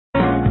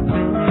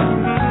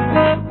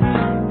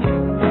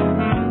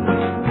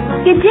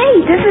Good day,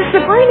 this is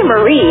Sabrina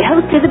Marie,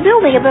 host of the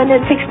Building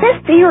Abundant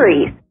Success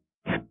Series.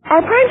 Our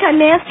primetime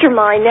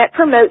mastermind that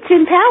promotes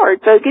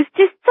empowered, focused,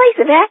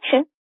 decisive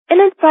action and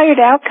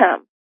inspired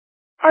outcome.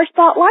 Our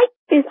spotlight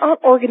is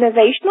on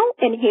organizational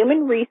and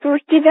human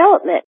resource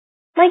development.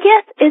 My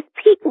guest is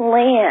Pete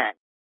Land.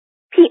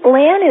 Pete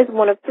Land is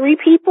one of 3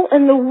 people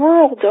in the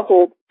world to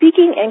hold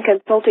speaking and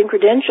consulting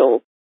credentials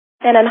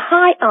and a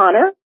high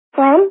honor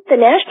from the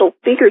National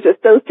Speakers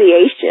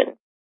Association.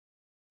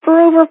 For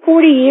over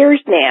 40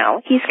 years now,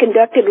 he's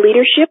conducted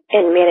leadership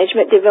and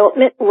management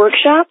development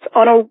workshops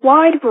on a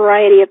wide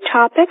variety of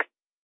topics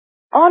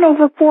on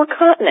over 4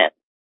 continents.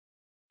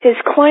 His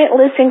client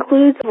list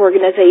includes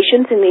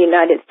organizations in the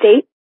United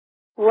States,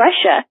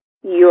 Russia,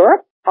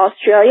 Europe,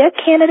 Australia,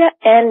 Canada,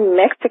 and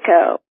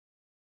Mexico.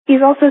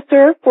 He's also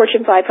served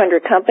Fortune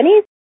 500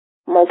 companies,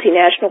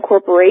 multinational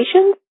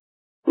corporations,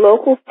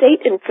 local,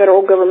 state, and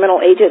federal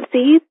governmental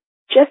agencies,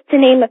 just to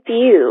name a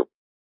few.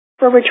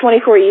 For over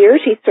 24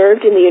 years, he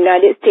served in the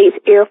United States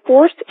Air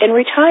Force and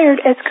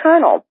retired as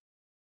colonel.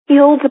 He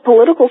holds a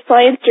political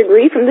science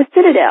degree from the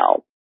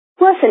Citadel,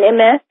 plus an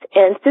MS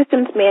in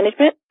systems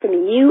management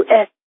from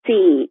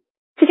USC.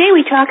 Today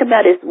we talk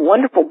about his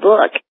wonderful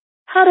book,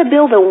 How to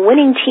Build a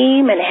Winning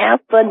Team and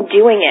Have Fun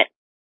Doing It.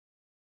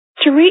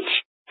 To reach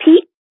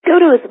Pete, go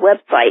to his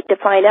website to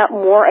find out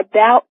more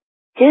about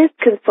his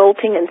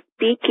consulting and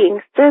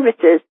speaking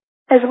services,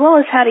 as well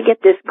as how to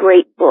get this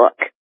great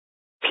book.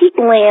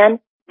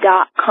 PeteLand.com.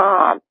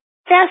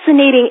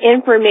 Fascinating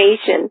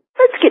information.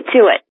 Let's get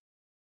to it.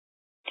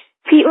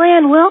 Pete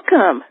Land,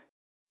 welcome.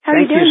 How are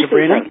you doing? Thank you,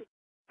 Sabrina.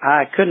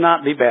 I could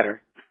not be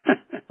better.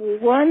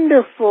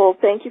 Wonderful.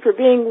 Thank you for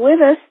being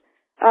with us.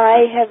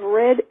 I have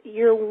read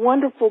your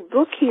wonderful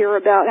book here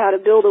about how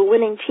to build a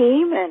winning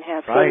team and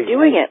have fun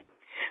doing it.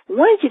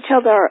 Why don't you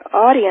tell our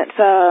audience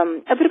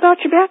a bit about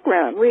your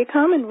background, where you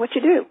come and what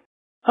you do?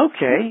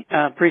 Okay.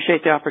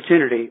 Appreciate the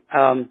opportunity.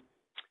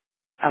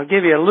 I'll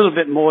give you a little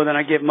bit more than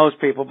I give most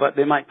people, but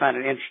they might find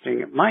it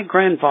interesting. My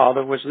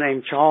grandfather was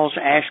named Charles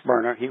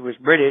Ashburner. He was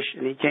British,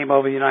 and he came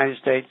over to the United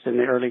States in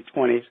the early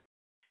 20s,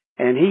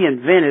 and he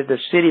invented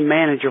the city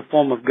manager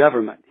form of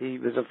government. He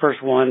was the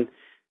first one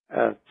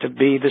to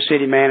be the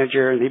city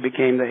manager, and he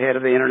became the head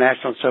of the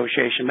International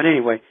Association. But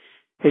anyway,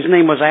 his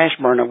name was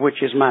Ashburner,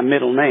 which is my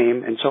middle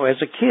name, and so as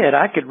a kid,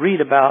 I could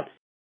read about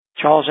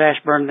Charles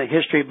Ashburn, the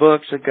history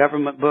books, the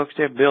government books,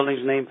 their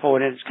buildings named for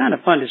it, and it's kind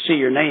of fun to see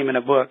your name in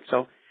a book,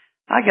 so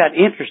I got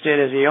interested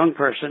as a young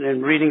person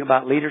in reading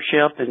about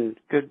leadership and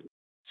good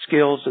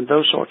skills and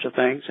those sorts of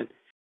things. And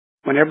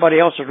when everybody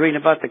else was reading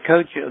about the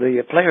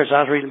players, I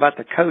was reading about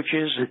the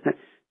coaches and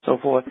so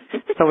forth.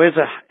 So as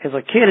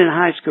a kid in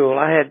high school,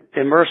 I had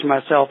immersed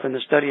myself in the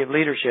study of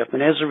leadership.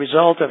 And as a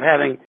result of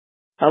having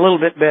a little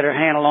bit better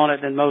handle on it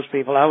than most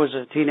people, I was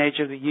a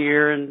teenager of the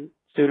year and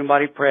student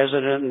body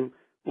president and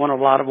won a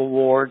lot of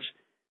awards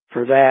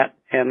for that.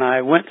 And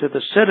I went to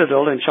the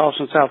Citadel in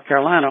Charleston, South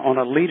Carolina on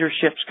a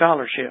leadership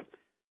scholarship,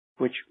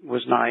 which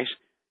was nice.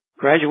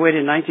 Graduated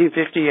in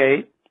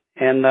 1958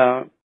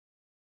 and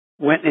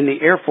went in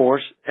the Air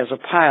Force as a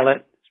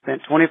pilot.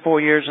 Spent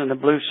 24 years in the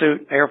Blue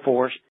Suit Air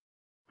Force.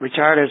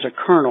 Retired as a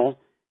colonel,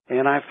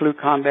 and I flew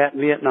combat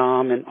in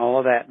Vietnam and all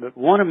of that. But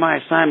one of my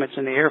assignments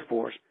in the Air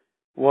Force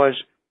was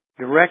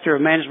Director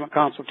of Management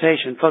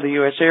Consultation for the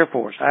U.S. Air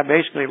Force. I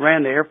basically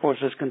ran the Air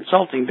Force's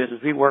consulting business.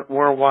 We worked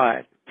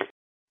worldwide.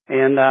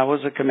 And I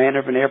was a commander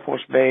of an Air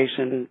Force base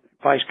and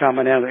vice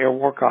commandant of the Air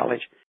War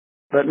College.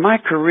 But my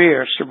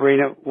career,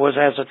 Sabrina, was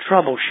as a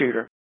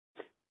troubleshooter.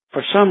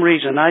 For some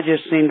reason, I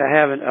just seemed to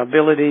have an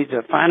ability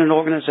to find an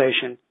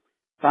organization,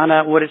 find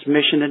out what its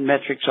mission and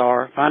metrics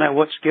are, find out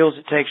what skills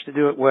it takes to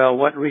do it well,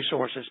 what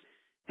resources,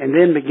 and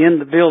then begin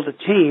to build a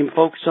team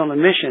focused on the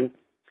mission.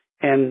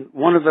 And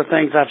one of the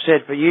things I've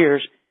said for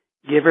years,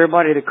 give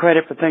everybody the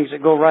credit for things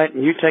that go right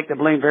and you take the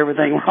blame for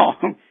everything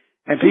wrong.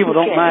 And people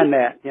don't mind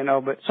that,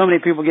 but so many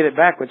people get it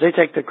backwards. They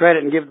take the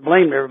credit and give the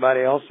blame to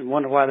everybody else and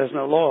wonder why there's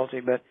no loyalty.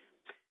 But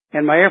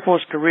in my Air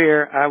Force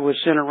career, I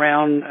was sent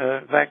around,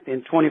 in fact,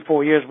 in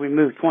 24 years, we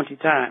moved 20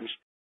 times.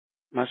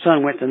 My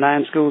son went to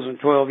 9 schools in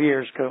 12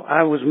 years. So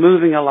I was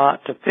moving a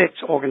lot to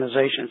fix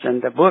organizations.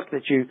 And the book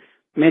that you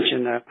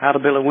mentioned, How to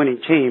Build a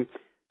Winning Team,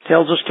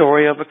 tells a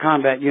story of a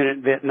combat unit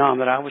in Vietnam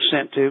that I was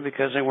sent to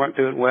because they weren't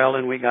doing well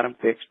and we got them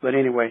fixed. But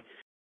anyway,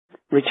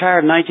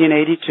 retired in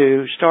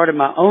 1982, started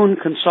my own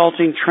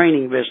consulting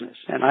training business.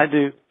 And I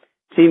do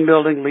team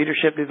building,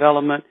 leadership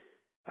development,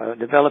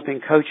 developing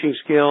coaching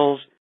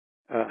skills,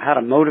 how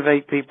to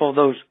motivate people,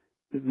 those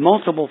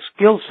multiple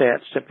skill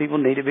sets that people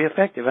need to be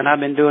effective. And I've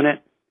been doing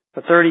it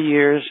for 30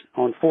 years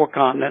on 4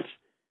 continents.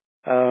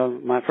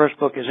 My first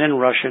book is in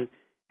Russian,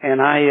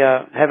 and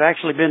I have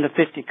actually been to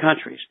 50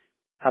 countries.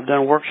 I've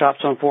done workshops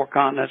on 4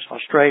 continents,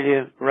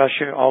 Australia,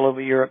 Russia, all over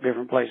Europe,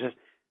 different places,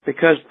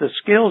 because the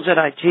skills that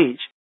I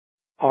teach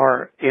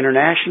are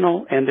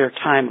international and they're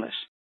timeless.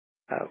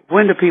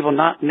 When do people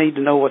not need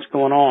to know what's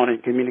going on in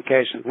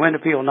communication? When do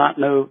people not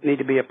need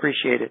to be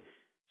appreciated?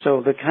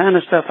 So the kind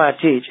of stuff I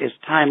teach is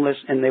timeless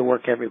and they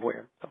work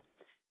everywhere. So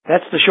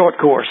that's the short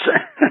course.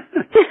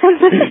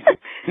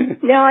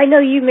 Now, I know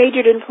you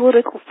majored in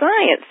political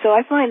science, so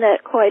I find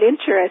that quite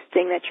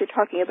interesting that you're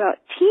talking about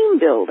team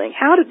building.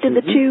 How did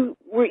the two,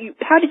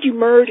 how did you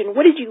merge, and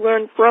what did you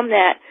learn from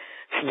that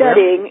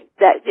studying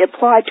that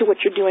applied to what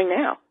you're doing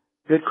now?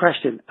 Good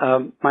question.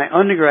 My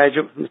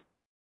undergraduate was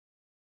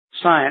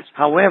science.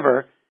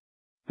 However,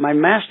 my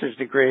master's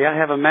degree, I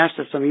have a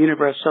master's from the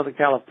University of Southern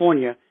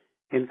California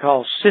in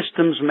called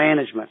Systems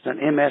Management,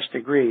 an MS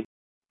degree.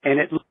 And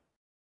it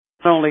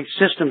not only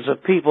systems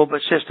of people,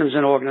 but systems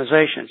in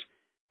organizations.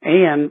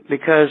 And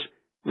because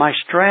my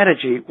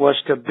strategy was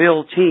to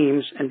build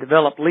teams and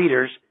develop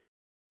leaders,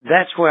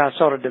 that's where I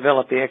sort of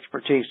developed the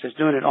expertise. Just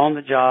doing it on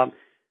the job.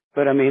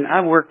 But I mean,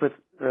 I worked with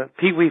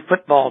Pee Wee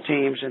football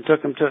teams and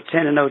took them to a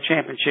 10-0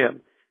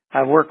 championship.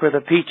 I've worked with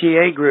a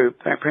PTA group,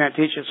 a Parent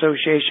Teacher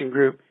Association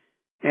group,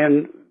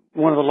 and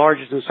one of the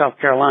largest in South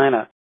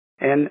Carolina.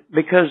 And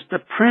because the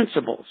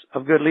principles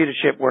of good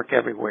leadership work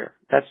everywhere.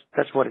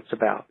 That's what it's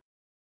about.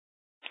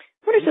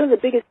 What are some of the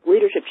biggest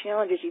leadership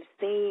challenges you've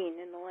seen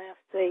in the last,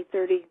 say,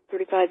 30,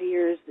 35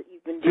 years that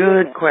you've been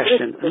doing? Good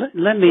question.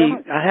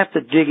 I have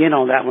to dig in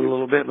on that one a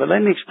little bit, but let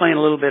me explain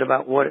a little bit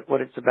about what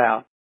it's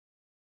about.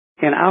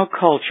 In our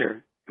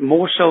culture,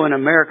 more so in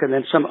America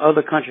than some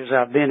other countries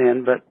I've been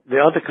in, but the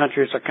other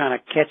countries are kind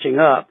of catching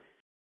up.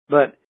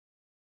 But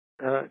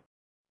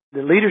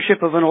the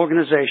leadership of an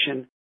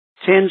organization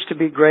tends to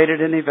be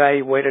graded and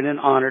evaluated and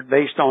honored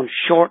based on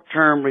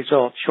short-term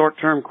results,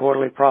 short-term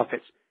quarterly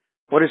profits.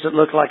 What does it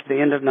look like at the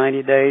end of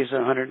 90 days,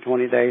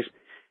 120 days?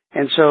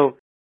 And so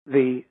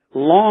the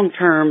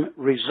long-term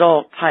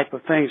result type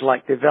of things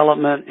like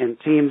development and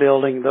team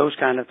building, those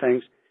kind of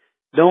things,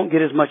 don't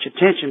get as much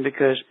attention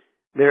because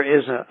there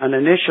is an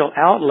initial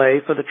outlay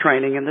for the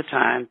training and the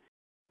time,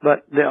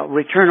 but the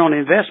return on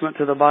investment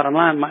to the bottom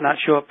line might not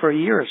show up for a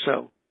year or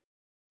so.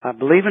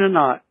 Believe it or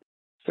not,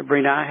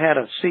 Sabrina, I had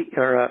a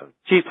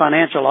chief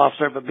financial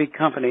officer of a big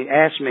company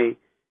ask me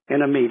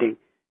in a meeting.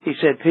 He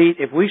said, Pete,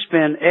 if we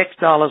spend X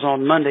dollars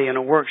on Monday in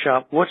a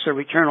workshop, what's the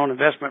return on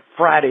investment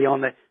Friday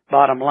on the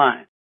bottom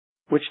line?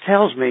 Which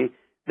tells me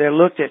they're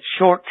looked at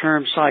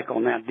short-term cycle.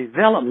 Now,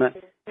 development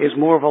is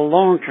more of a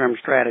long-term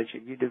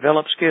strategy. You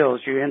develop skills,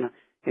 you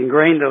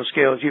ingrain those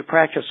skills, you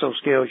practice those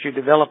skills, you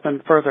develop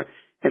them further,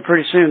 and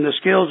pretty soon the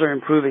skills are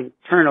improving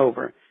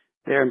turnover.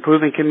 They're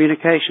improving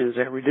communications.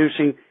 They're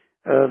reducing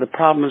the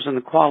problems and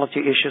the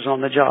quality issues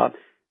on the job.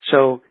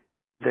 So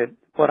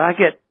what I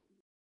get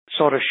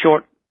sort of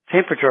short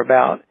temperature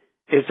about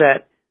is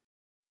that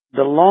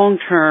the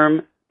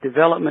long-term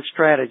development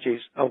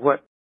strategies of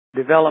what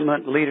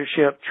development,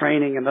 leadership,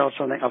 training, and those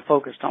sort of things are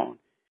focused on.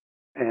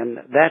 And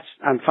that's,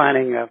 I'm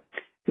finding,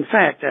 in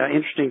fact, an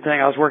interesting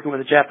thing. I was working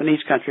with a Japanese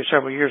country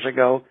several years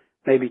ago,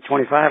 maybe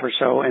 25 or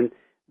so, and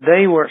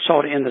they were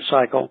sort of in the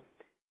cycle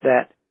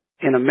that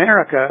in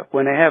America,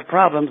 when they have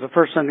problems, the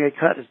first thing they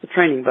cut is the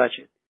training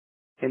budget.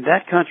 In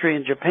that country,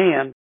 in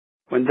Japan,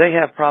 when they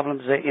have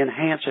problems, they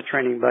enhance the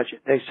training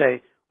budget. They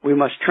say, we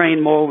must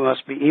train more, we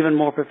must be even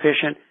more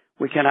proficient,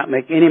 we cannot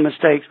make any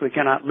mistakes, we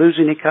cannot lose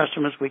any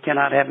customers, we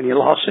cannot have any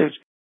lawsuits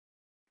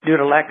due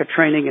to lack of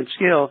training and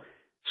skill.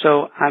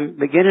 So I'm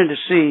beginning to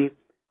see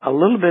a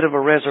little bit of a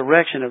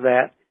resurrection of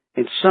that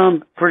in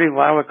some pretty,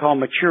 what I would call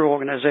mature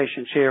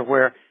organizations here,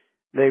 where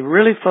they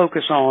really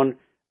focus on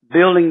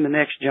building the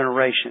next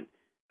generation.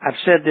 I've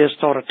said this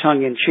sort of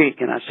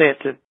tongue-in-cheek, and I say it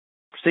to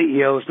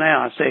CEOs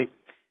now. I say,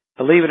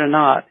 believe it or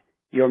not,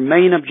 your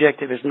main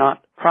objective is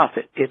not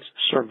profit, it's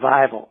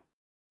survival.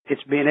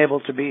 It's being able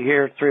to be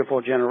here 3 or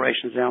 4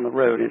 generations down the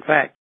road. In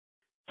fact,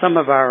 some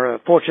of our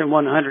Fortune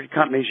 100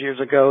 companies years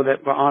ago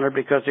that were honored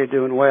because they're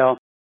doing well,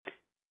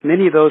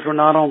 many of those were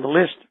not on the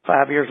list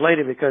 5 years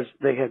later because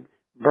they had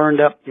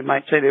burned up, you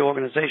might say, the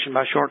organization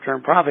by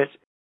short-term profits,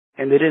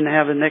 and they didn't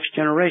have the next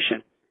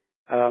generation.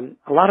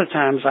 A lot of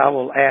times I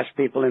will ask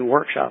people in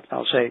workshops,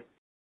 I'll say,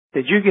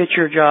 did you get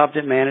your job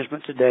in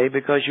management today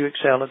because you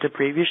excelled at the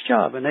previous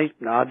job? And they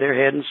nod their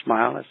head and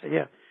smile. I say,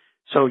 yeah.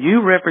 So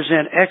you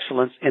represent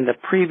excellence in the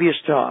previous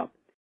job.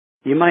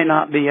 You might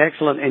not be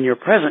excellent in your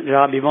present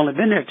job. You've only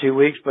been there 2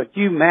 weeks, but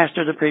you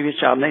mastered the previous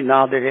job. And they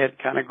nod their head,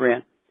 kind of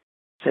grin.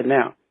 I said,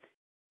 now,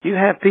 you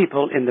have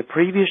people in the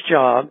previous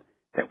job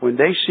that when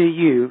they see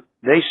you,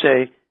 they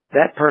say,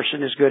 that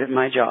person is good at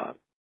my job.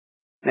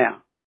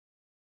 Now,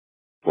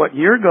 what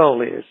your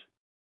goal is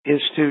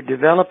to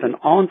develop an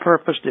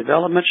on-purpose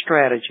development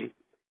strategy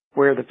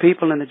where the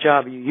people in the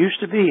job you used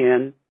to be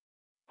in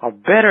are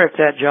better at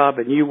that job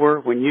than you were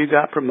when you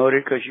got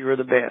promoted because you were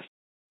the best.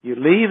 You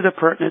leave the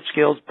pertinent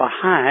skills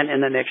behind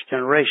in the next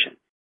generation.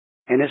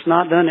 And it's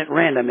not done at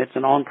random. It's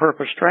an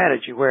on-purpose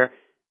strategy where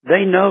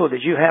they know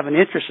that you have an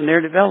interest in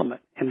their development.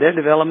 And their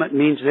development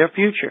means their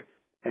future.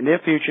 And their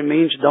future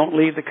means don't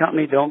leave the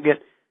company, don't get,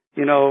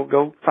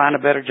 go find a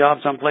better job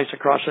someplace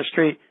across the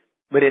street.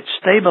 But it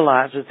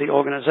stabilizes the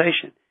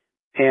organization.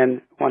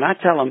 And when I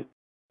tell them,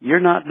 you're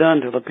not done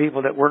till the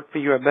people that work for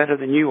you are better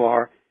than you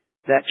are,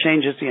 that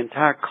changes the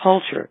entire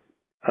culture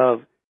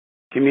of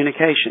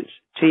communications,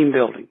 team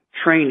building,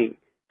 training,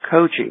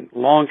 coaching,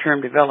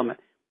 long-term development.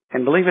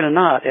 And believe it or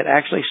not, it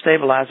actually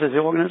stabilizes the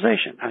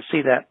organization. I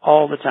see that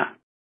all the time.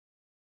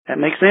 That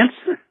makes sense?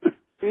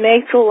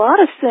 Makes a lot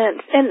of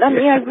sense. And I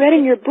mean, I read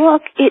in your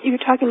book, you're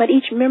talking about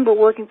each member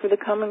working for the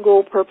common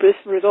goal, purpose,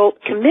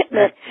 result,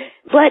 commitment.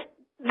 But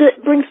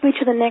that brings me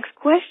to the next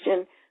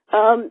question.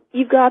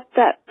 You've got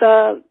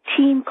that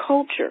team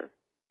culture.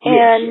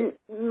 And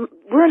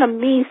we're in a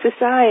me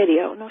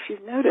society. I don't know if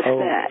you've noticed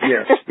that.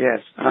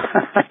 Yes.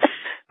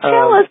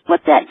 Tell us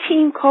what that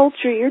team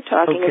culture you're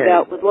talking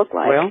about would look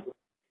like. Well,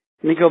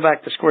 let me go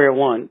back to square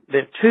one.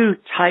 There are two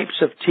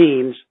types of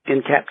teams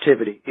in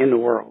captivity in the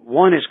world.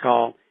 One is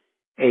called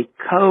a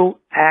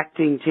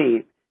co-acting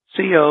team,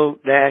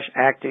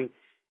 CO-acting,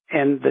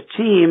 and the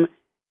team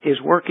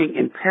is working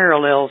in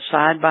parallel,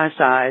 side by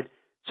side,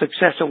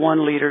 success of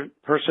one leader,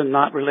 person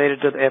not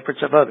related to the efforts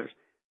of others.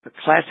 The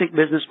classic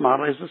business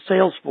model is the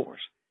sales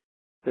force.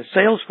 The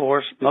sales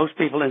force, most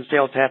people in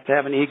sales have to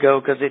have an ego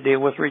because they deal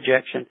with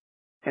rejection.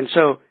 And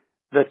so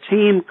the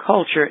team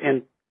culture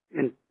in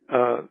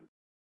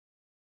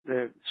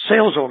the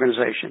sales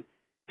organization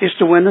is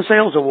to win the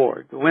sales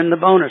award, to win the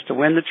bonus, to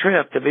win the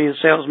trip, to be the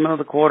salesman of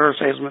the quarter or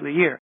salesman of the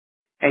year.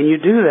 And you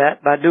do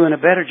that by doing a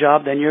better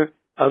job than your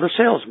other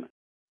salesmen.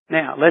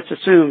 Now, let's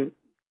assume,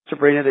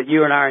 Sabrina, that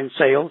you and I are in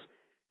sales,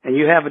 and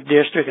you have a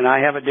district and I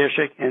have a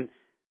district, and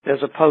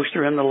there's a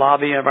poster in the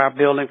lobby of our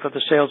building for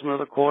the salesman of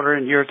the quarter,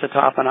 and you're at the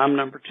top and I'm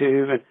number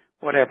 2 and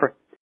whatever.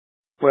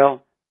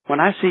 Well, when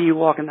I see you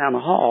walking down the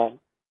hall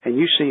and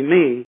you see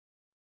me,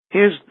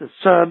 here's the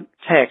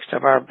subtext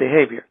of our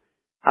behavior.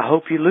 I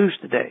hope you lose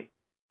today.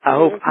 I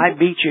hope I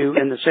beat you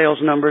in the sales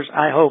numbers.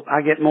 I hope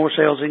I get more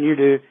sales than you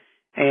do.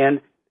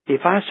 And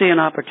if I see an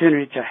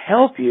opportunity to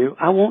help you,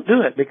 I won't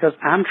do it because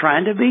I'm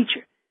trying to beat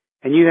you.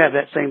 And you have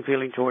that same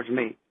feeling towards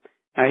me.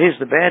 Now, here's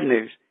the bad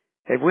news.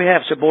 If we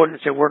have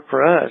subordinates that work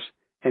for us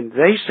and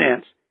they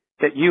sense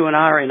that you and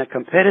I are in a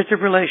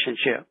competitive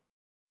relationship,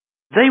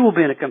 they will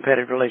be in a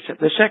competitive relationship.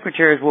 The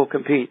secretaries will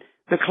compete.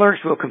 The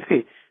clerks will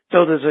compete.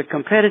 So there's a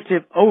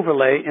competitive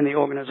overlay in the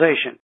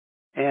organization.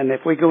 And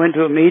if we go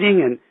into a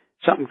meeting and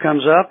something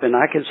comes up and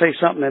I can say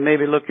something that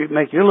maybe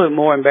make you a little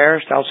more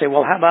embarrassed, I'll say,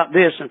 well, how about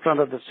this in front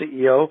of the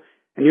CEO?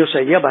 And you'll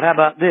say, yeah, but how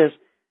about this?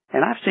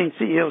 And I've seen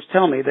CEOs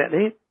tell me that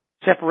they're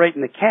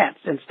separating the cats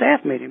in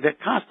staff meetings. They're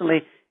constantly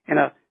in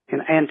an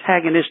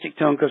antagonistic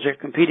tone because they're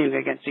competing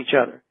against each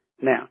other.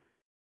 Now,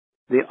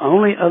 the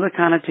only other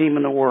kind of team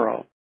in the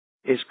world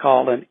is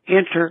called an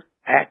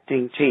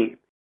interacting team.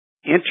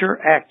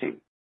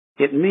 Interacting.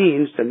 It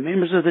means the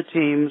members of the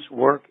teams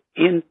work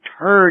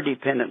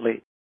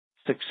interdependently.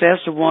 Success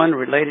of one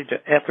related to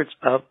efforts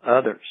of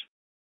others.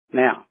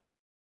 Now,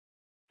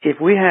 if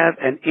we have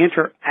an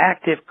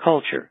interactive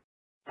culture,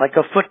 like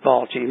a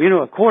football team,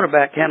 a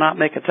quarterback cannot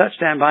make a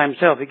touchdown by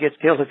himself. He gets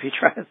killed if he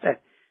tries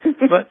that.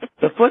 But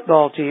the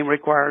football team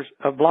requires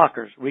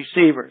blockers,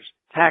 receivers,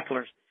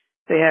 tacklers.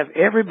 They have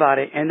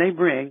everybody, and they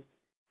bring,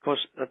 of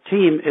course, a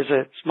team is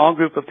a small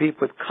group of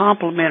people with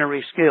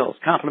complementary skills.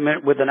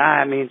 Complement with an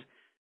I means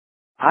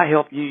I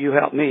help you, you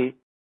help me.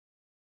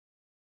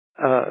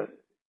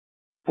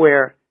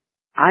 Where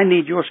I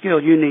need your skill,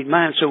 you need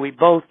mine, so we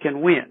both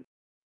can win.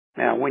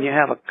 Now, when you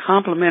have a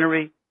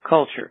complementary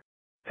culture,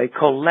 a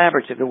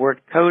collaborative, the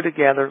word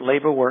co-together,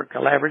 labor work,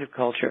 collaborative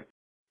culture,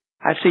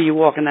 I see you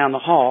walking down the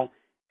hall,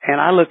 and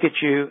I look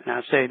at you, and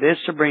I say, this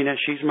Sabrina,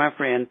 she's my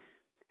friend,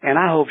 and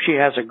I hope she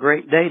has a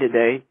great day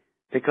today,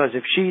 because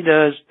if she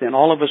does, then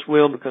all of us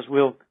will, because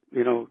we'll,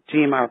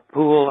 team our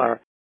pool, our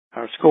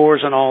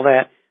scores and all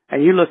that.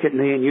 And you look at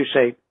me and you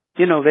say,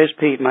 there's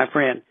Pete, my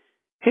friend.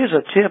 Here's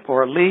a tip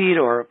or a lead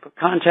or a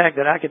contact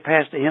that I could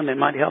pass to him that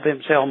might help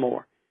him sell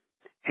more.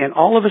 And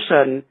all of a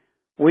sudden,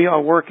 we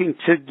are working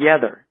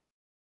together,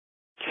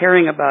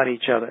 caring about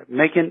each other,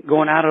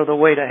 going out of the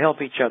way to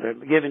help each other,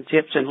 giving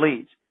tips and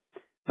leads.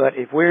 But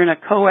if we're in a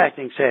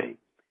co-acting setting,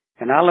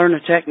 and I learn a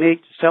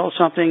technique to sell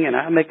something and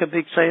I make a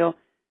big sale,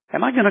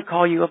 am I going to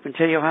call you up and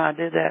tell you how I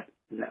did that?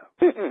 No.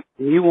 And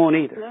you won't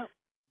either. No.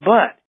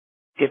 But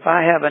if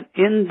I have an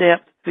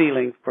in-depth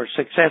feeling for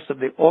success of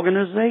the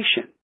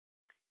organization,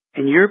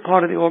 and you're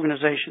part of the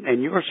organization,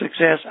 and your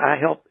success I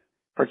help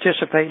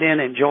participate in,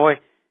 enjoy,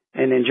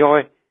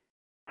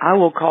 I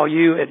will call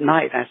you at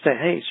night. I say,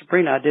 hey,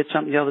 Sabrina, I did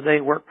something the other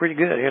day, worked pretty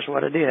good. Here's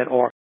what I did.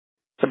 Or,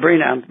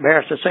 Sabrina, I'm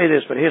embarrassed to say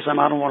this, but here's something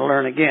I don't want to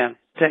learn again.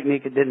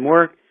 Technique, it didn't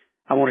work.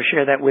 I want to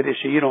share that with you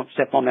so you don't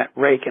step on that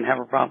rake and have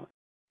a problem.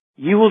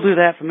 You will do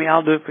that for me.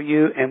 I'll do it for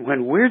you. And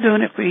when we're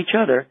doing it for each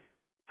other,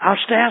 our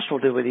staffs will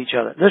do it with each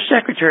other. The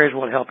secretaries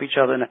will help each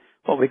other in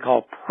what we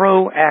call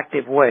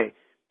proactive way.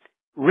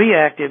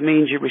 Reactive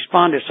means you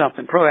respond to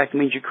something. Proactive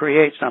means you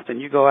create something.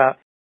 You go out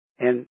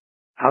and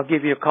I'll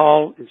give you a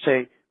call and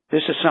say,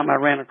 this is something I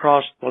ran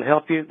across, will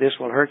help you. This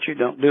will hurt you.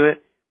 Don't do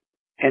it.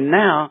 And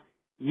now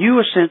you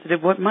are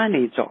sensitive what my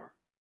needs are.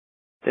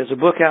 There's a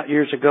book out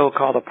years ago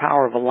called The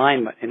Power of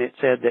Alignment, and it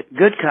said that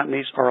good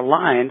companies are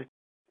aligned.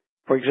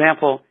 For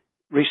example,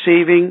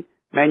 receiving,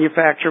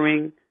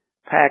 manufacturing,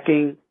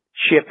 packing,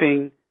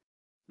 shipping,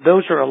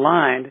 those are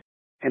aligned,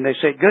 and they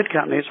say good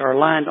companies are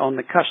aligned on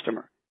the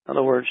customer. In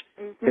other words,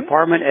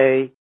 Department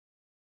A,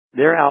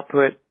 their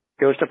output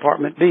goes to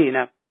Department B.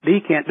 Now, B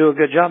can't do a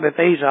good job if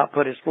A's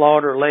output is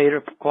flawed or late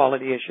or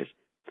quality issues.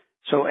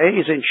 So A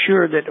is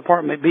ensured that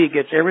Department B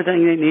gets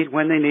everything they need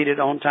when they need it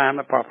on time,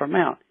 a proper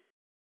amount.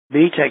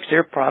 B takes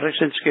their products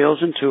and skills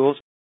and tools,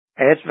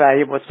 adds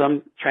value with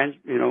some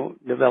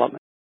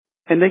development,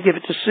 and they give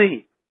it to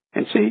C,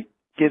 and C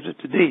gives it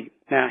to D.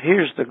 Now,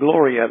 here's the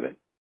glory of it.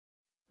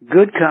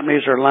 Good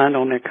companies are aligned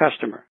on their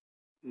customer.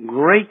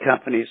 Great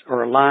companies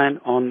are aligned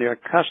on their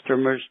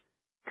customer's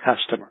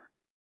customer.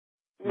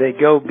 They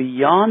go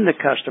beyond the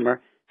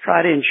customer,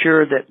 try to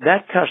ensure that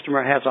that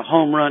customer has a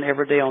home run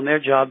every day on their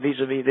job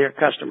vis-a-vis their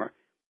customer.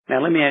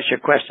 Now, let me ask you a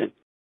question.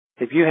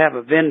 If you have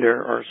a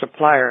vendor or a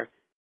supplier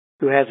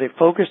who has a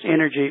focused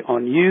energy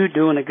on you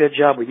doing a good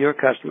job with your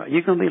customer, are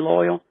you going to be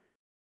loyal?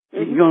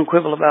 You're going to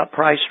quibble about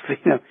price?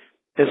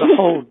 There's a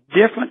whole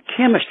different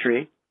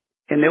chemistry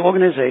in the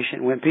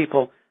organization when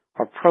people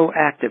are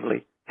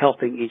proactively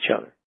helping each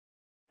other.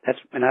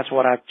 That's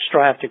what I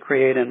strive to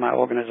create in my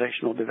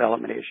organizational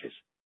development issues.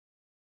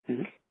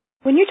 Mm-hmm.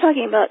 When you're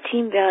talking about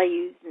team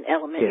values and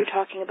element, yes. You're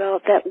talking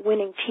about that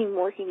winning team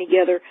working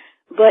together.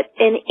 But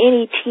in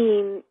any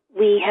team,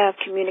 we have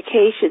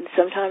communication.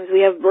 Sometimes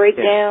we have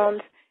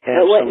breakdowns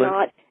and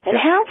whatnot. And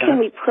how can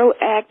we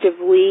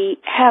proactively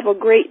have a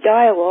great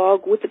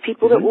dialogue with the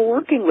people that we're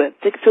working with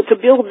to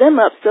build them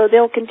up so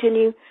they'll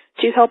continue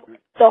to help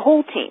the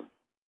whole team?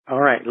 All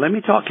right. Let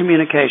me talk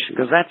communication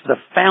because that's the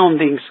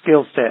founding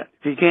skill set.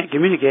 If you can't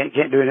communicate, you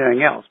can't do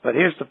anything else. But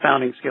here's the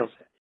founding skill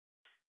set.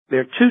 There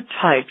are two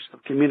types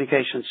of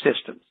communication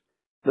systems.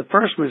 The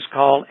first one is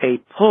called a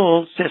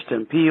pull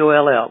system,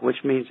 P-U-L-L, which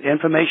means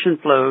information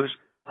flows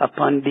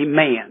upon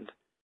demand.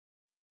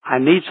 I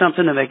need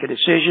something to make a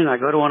decision. I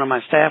go to one of my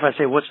staff. I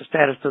say, what's the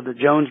status of the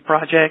Jones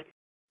project?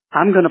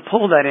 I'm going to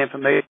pull that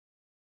information.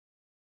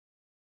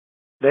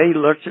 They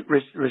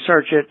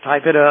research it,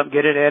 type it up,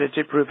 get it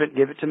edited, proof it,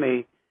 give it to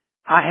me.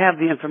 I have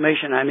the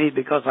information I need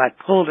because I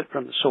pulled it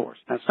from the source.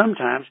 Now,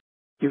 sometimes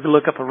you can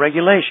look up a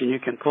regulation. You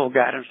can pull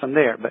guidance from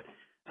there. But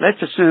let's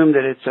assume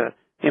that it's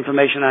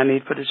information I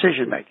need for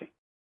decision making.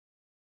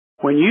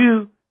 When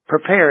you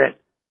prepare it,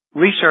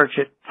 research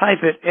it, type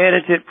it,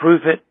 edit it,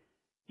 proof it,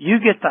 you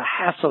get the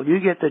hassle, you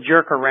get the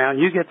jerk around,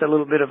 you get the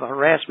little bit of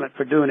harassment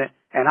for doing it,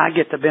 and I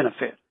get the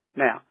benefit.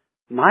 Now,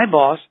 my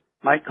boss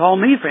might call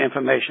me for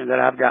information that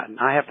I've gotten.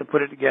 I have to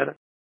put it together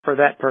for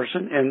that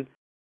person, and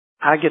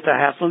I get the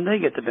hassle and they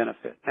get the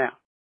benefit. Now,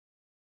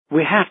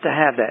 we have to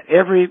have that.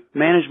 Every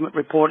management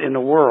report in the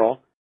world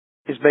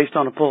is based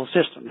on a pull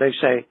system. They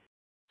say,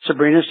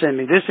 Sabrina, send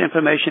me this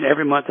information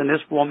every month in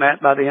this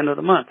format by the end of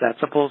the month.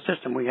 That's a pull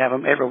system. We have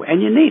them everywhere,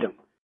 and you need them.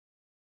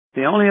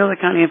 The only other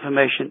kind of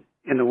information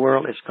in the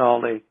world is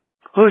called a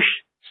push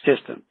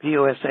system,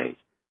 P-O-S-H,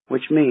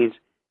 which means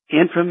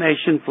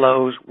information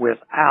flows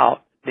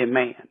without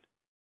demand.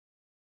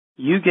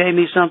 You gave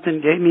me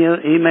something, gave me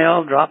an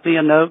email, dropped me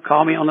a note,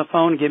 call me on the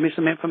phone, give me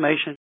some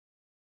information.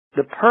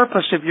 The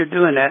purpose of your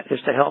doing that is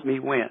to help me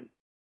win.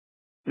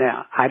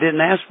 Now, I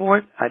didn't ask for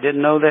it. I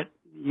didn't know that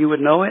you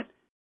would know it.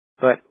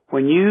 But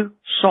when you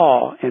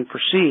saw and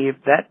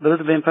perceived that bit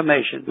of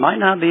information, might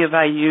not be of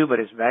value to you, but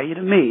it's value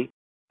to me,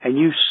 and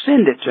you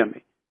send it to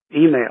me,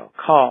 email,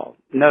 call,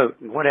 note,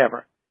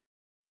 whatever,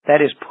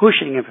 that is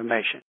pushing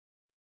information.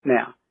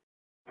 Now,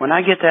 when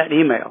I get that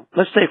email,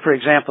 let's say, for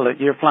example, that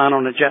you're flying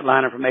on a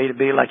jetliner from A to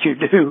B like you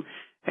do,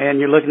 and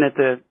you're looking at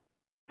the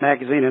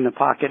magazine in the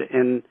pocket,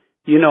 and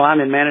you know I'm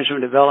in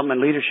management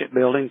development, leadership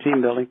building,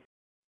 team building,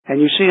 and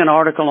you see an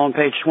article on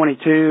page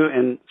 22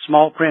 in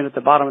small print at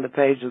the bottom of the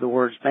page of the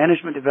words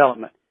management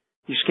development.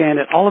 You scan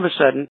it, all of a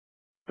sudden,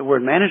 the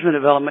word management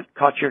development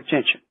caught your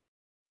attention.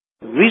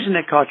 The reason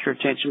it caught your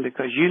attention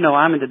because you know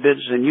I'm in the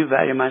business and you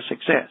value my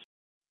success.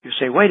 You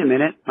say, wait a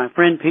minute, my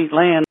friend Pete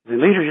Land, in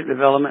leadership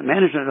development,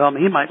 management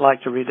development, he might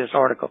like to read this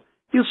article.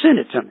 You'll send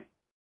it to me.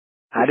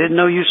 I didn't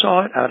know you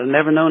saw it. I would have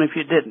never known if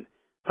you didn't.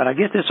 But I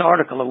get this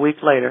article a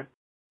week later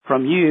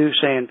from you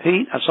saying,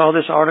 Pete, I saw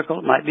this article.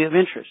 It might be of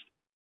interest.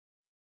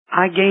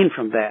 I gain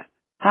from that.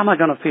 How am I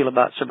going to feel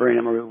about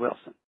Sabrina Marie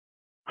Wilson?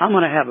 I'm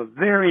going to have a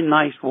very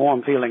nice,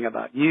 warm feeling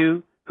about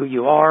you, who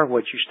you are,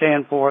 what you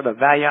stand for, the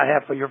value I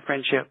have for your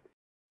friendship.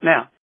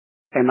 Now,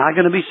 am I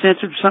going to be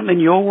sensitive to something in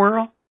your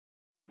world?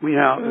 You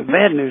know, the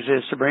bad news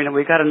is, Sabrina,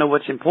 we got to know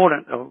what's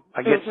important. Oh,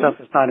 I get stuff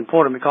that's not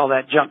important. We call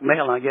that junk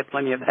mail, and I get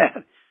plenty of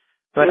that.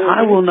 But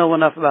I will know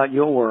enough about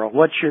your world,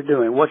 what you're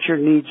doing, what your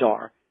needs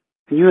are.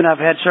 And you and I have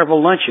had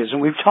several lunches, and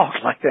we've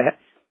talked like that.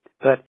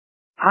 But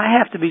I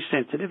have to be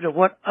sensitive to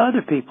what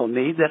other people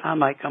need that I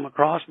might come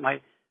across,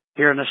 might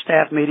hear in a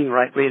staff meeting,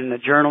 right, reading a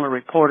journal or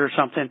report or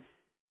something,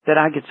 that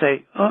I could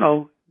say, oh,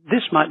 no,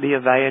 this might be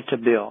of value to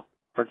Bill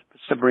or to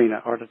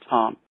Sabrina or to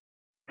Tom.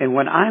 And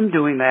when I'm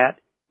doing that,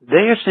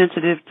 they're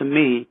sensitive to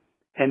me,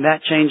 and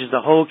that changes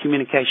the whole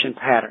communication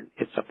pattern.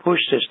 It's a push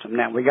system.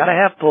 Now, we got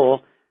to have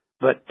pull,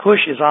 but push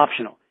is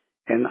optional.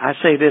 And I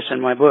say this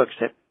in my books,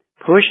 that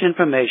push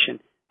information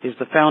is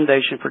the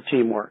foundation for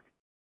teamwork.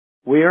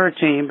 We are a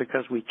team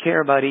because we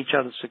care about each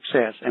other's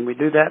success, and we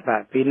do that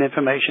by feeding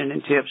information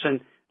and tips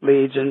and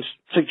leads and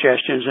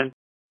suggestions and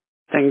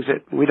things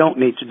that we don't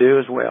need to do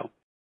as well.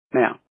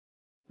 Now,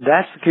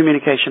 That's the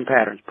communication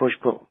patterns,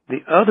 push-pull.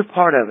 The other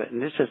part of it,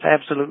 and this is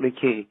absolutely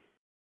key,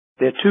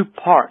 there are two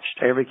parts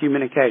to every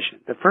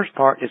communication. The first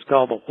part is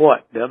called the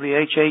what,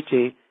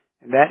 W-H-A-T,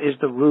 and that is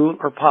the rule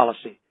or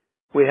policy.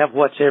 We have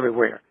what's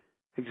everywhere.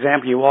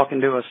 Example, you walk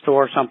into a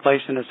store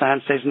someplace and the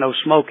sign says no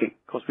smoking.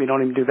 Of course, we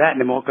don't even do that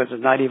anymore because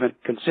it's not even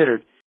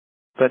considered.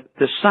 But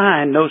the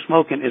sign, no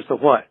smoking, is the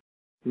what?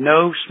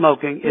 No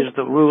smoking is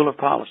the rule or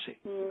policy.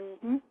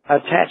 Mm-hmm.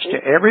 Attached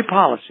to every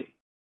policy,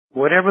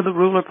 whatever the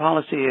rule or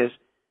policy is,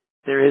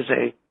 there is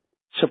a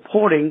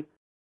supporting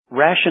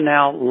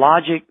rationale,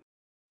 logic,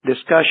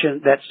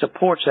 discussion that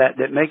supports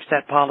that makes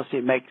that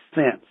policy make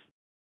sense.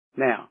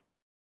 Now,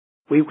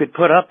 we could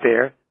put up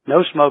there,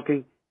 no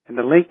smoking, and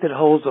the link that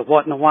holds the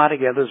what and the why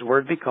together is the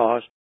word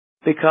because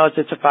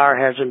it's a fire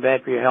hazard and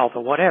bad for your health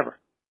or whatever.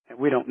 And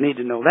we don't need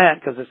to know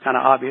that because it's kind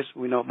of obvious.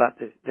 We know about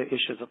the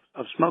issues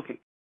of smoking.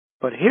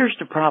 But here's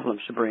the problem,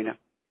 Sabrina.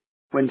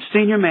 When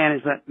senior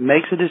management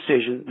makes a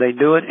decision, they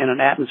do it in an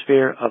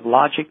atmosphere of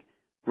logic,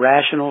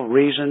 rational,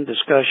 reason,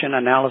 discussion,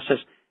 analysis,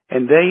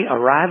 and they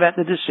arrive at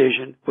the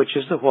decision, which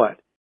is the what.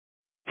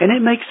 And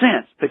it makes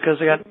sense because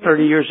they got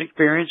 30 years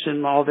experience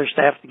and all their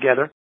staff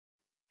together.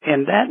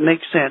 And that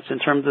makes sense in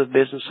terms of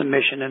business and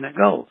mission and their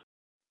goals.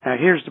 Now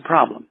here's the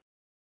problem.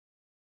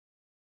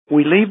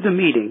 We leave the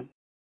meeting.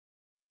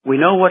 We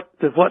know what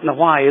the what and the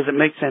why is. It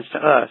makes sense to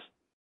us.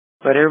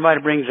 But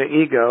everybody brings their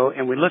ego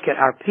and we look at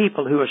our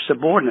people who are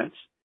subordinates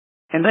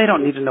and they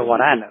don't need to know what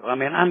I know. I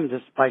mean, I'm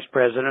just vice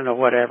president or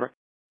whatever.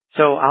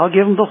 So I'll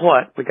give them the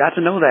what. We got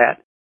to know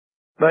that.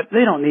 But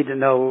they don't need to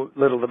know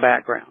little of the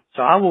background.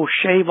 So I will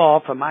shave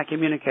off of my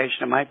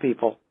communication to my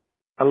people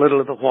a little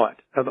of the what,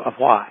 of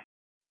why.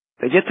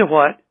 They get the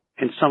what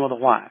and some of the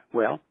why.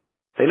 Well,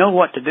 they know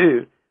what to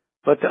do,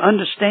 but the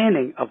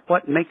understanding of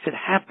what makes it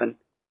happen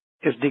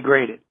is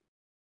degraded.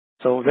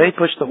 So they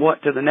push the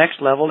what to the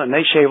next level and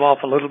they shave off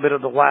a little bit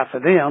of the why for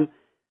them.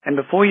 And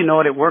before you know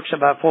it, it works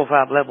about 4 or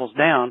 5 levels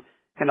down.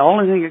 And the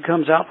only thing that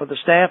comes out for the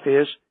staff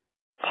is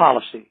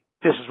policy.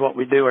 This is what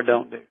we do or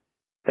don't do.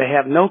 They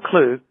have no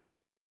clue.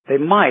 They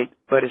might,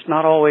 but it's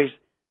not always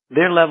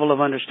their level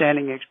of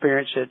understanding and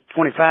experience at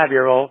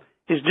 25-year-old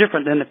is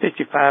different than the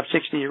 55,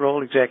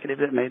 60-year-old executive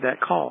that made that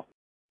call.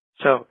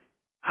 So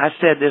I've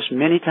said this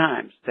many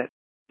times that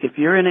if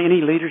you're in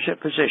any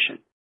leadership position,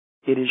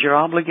 it is your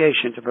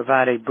obligation to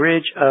provide a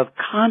bridge of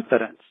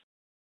confidence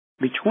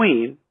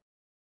between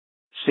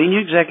senior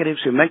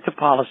executives who make the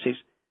policies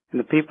and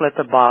the people at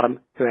the bottom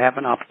who have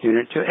an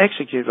opportunity to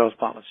execute those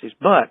policies.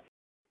 But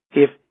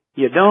if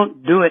you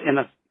don't do it in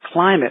a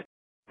climate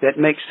that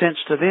makes sense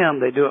to them,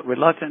 they do it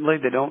reluctantly,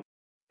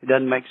 it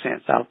doesn't make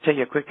sense. I'll tell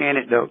you a quick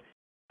anecdote.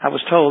 I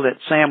was told that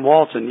Sam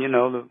Walton,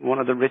 one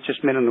of the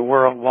richest men in the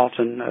world,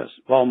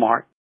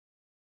 Walmart,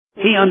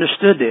 he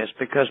understood this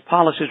because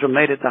policies were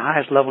made at the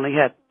highest level and he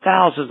had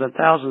thousands and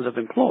thousands of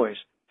employees.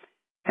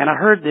 And I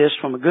heard this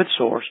from a good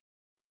source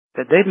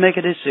that they'd make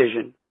a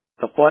decision,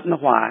 the what and the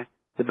why,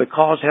 the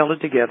because held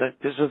it together.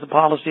 This is the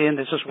policy and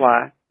this is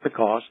why,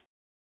 because.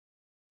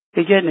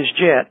 He'd get in his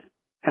jet,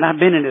 and I've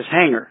been in his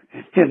hangar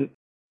in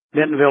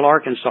Bentonville,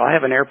 Arkansas. I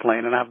have an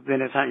airplane, and I've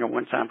been in his hangar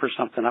one time for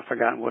something. I've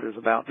forgotten what it was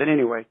about. But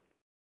anyway,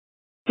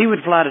 he would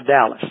fly to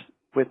Dallas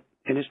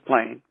in his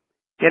plane,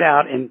 get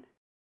out and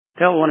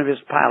tell one of his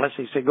pilots,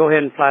 he said, go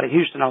ahead and fly to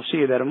Houston. I'll see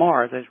you there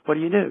tomorrow. They said, what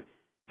do you do?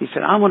 He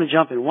said, I want to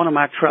jump in one of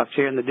my trucks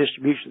here in the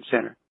distribution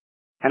center,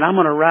 and I'm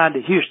going to ride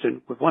to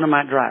Houston with one of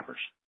my drivers.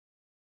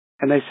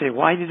 And they say,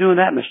 why are you doing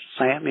that, Mr.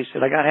 Sam? He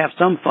said, I got to have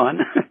some fun.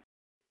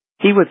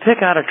 He would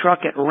pick out a truck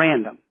at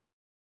random,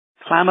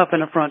 climb up in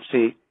the front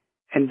seat,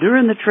 and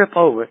during the trip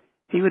over,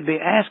 he would be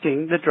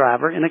asking the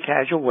driver in a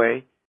casual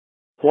way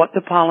what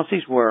the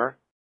policies were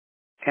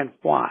and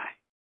why.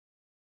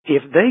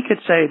 If they could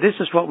say, this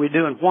is what we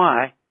do and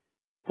why,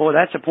 well,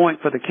 that's a point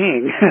for the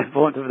king, a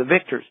point for the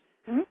victors.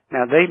 Mm-hmm.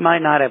 Now, they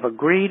might not have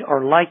agreed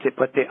or liked it,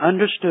 but they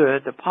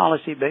understood the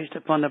policy based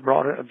upon the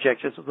broader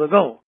objectives of the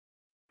goal.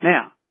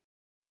 Now,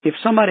 if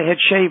somebody had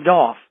shaved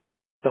off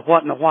the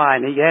what and the why,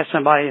 and he asked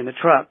somebody in the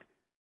truck,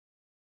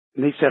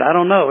 and he said, I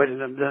don't know,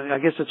 I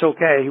guess it's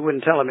okay. He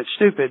wouldn't tell him it's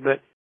stupid,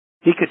 but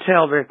he could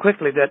tell very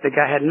quickly that the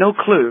guy had no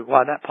clue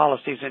why that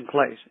policy is in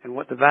place and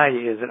what the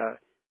value is of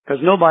it,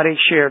 because nobody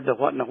shared the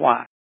what and the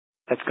why.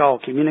 That's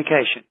called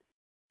communication.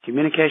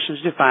 Communication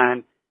is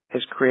defined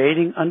as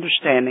creating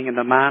understanding in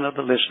the mind of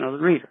the listener or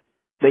the reader.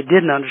 They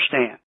didn't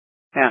understand.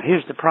 Now,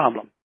 here's the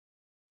problem.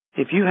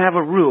 If you have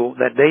a rule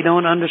that they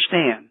don't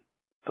understand,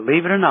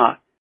 believe it or not,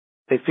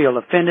 they feel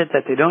offended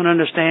that they don't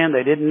understand,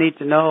 they didn't need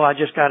to know, I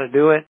just got to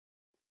do it.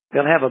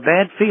 They'll have a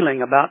bad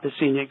feeling about the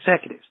senior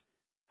executives.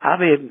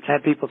 I've even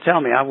had people tell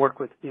me, I work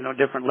with,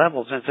 different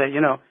levels and say,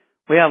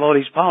 we have all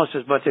these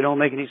policies, but they don't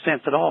make any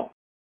sense at all.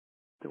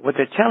 What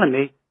they're telling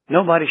me,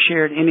 nobody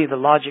shared any of the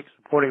logic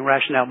supporting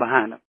rationale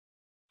behind them.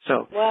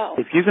 So,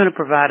 If you're going to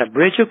provide a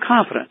bridge of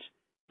confidence,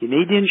 you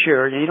need to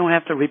ensure, and you don't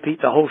have to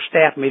repeat the whole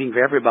staff meeting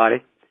for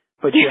everybody,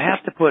 but you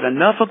have to put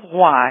enough of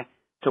why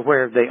to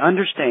where they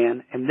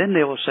understand, and then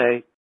they will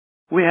say,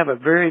 we have a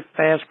very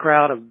fast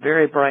crowd of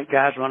very bright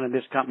guys running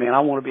this company, and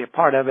I want to be a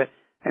part of it,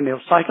 and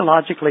they'll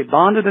psychologically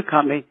bond to the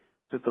company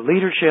through the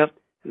leadership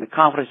and the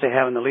confidence they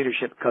have in the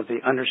leadership because they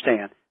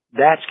understand.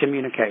 That's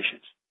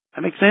communications.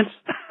 That make sense?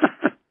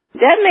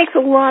 That makes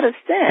a lot of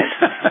sense.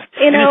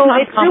 You know,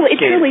 it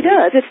really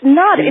does. It's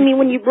not, I mean,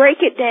 when you break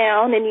it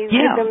down and you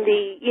give them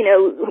the, you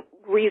know,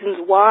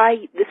 reasons why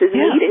this is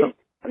needed,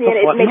 I mean,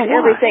 it makes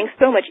everything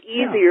so much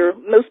easier.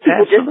 Most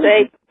people just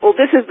say, well,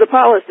 this is the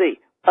policy.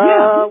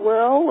 Well,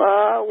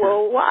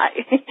 why?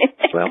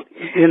 Well,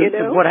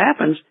 what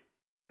happens,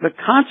 the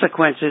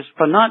consequences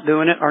for not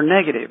doing it are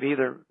negative,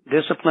 either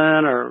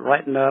discipline or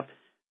writing up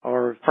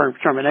or firm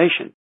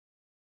termination.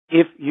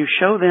 If you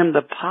show them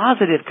the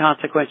positive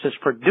consequences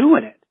for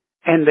doing it,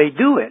 and they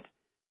do it,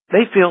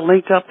 they feel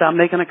linked up to I'm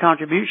making a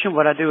contribution.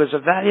 What I do is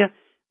of value.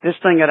 This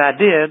thing that I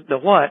did, the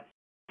what,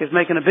 is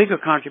making a bigger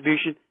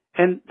contribution,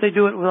 and they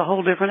do it with a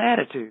whole different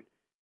attitude.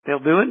 They'll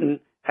do it, and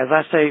as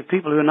I say,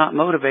 people who are not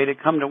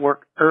motivated come to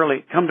work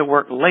early, come to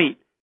work late,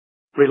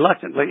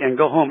 reluctantly, and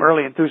go home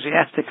early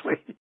enthusiastically.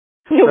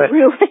 But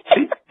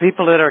really?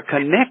 People that are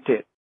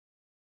connected,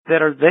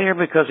 that are there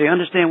because they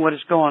understand what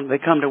is going on, they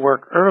come to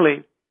work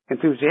early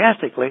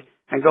enthusiastically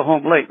and go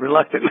home late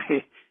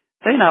reluctantly.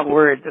 They're not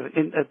worried.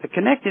 The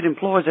connected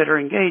employees that are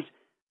engaged,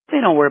 they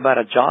don't worry about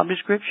a job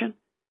description.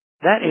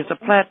 That is a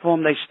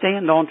platform they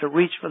stand on to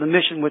reach for the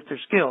mission with their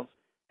skills,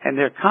 and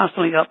they're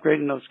constantly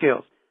upgrading those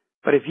skills.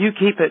 But if you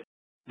keep it,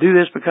 do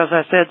this because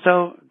I said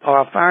so, or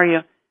I'll fire you,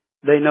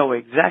 they know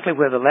exactly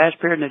where the last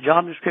period in the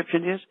job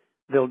description is.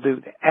 They'll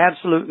do the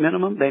absolute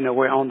minimum. They know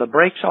where on the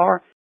brakes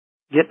are.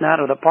 Getting out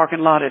of the parking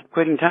lot at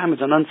quitting time is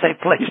an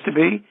unsafe place to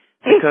be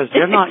because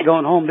they're not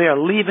going home. They are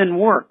leaving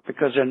work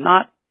because they're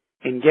not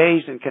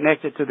engaged and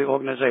connected to the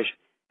organization.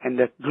 And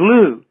the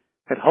glue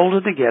that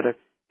holds it together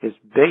is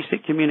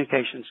basic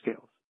communication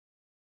skills.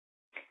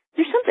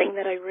 There's something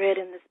that I read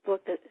in this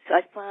book that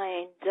I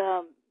find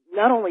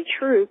not only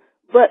true,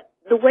 but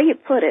the way you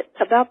put it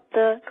about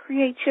the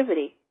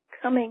creativity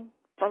coming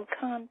from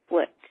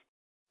conflict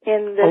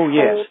in the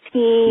whole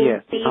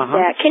team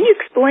feedback. Can you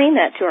explain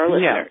that to our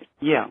listeners?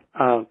 Yeah.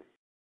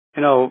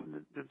 You know,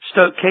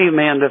 Stoke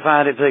caveman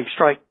decided if they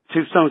strike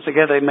two stones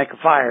together, they make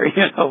a fire,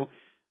 you know.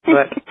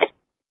 But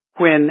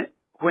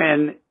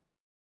when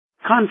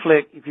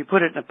conflict, if you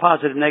put it in a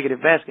positive, negative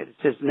basket, it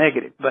says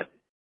negative. But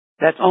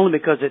that's only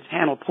because it's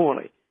handled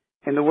poorly.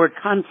 And the word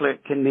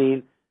conflict can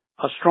mean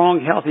a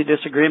strong, healthy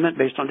disagreement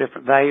based on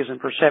different values and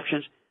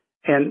perceptions.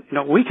 And, you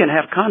know, we can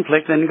have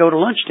conflict and go to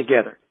lunch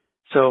together.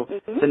 So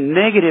the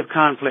negative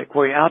conflict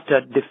where you're out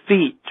to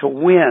defeat, to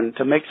win,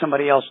 to make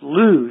somebody else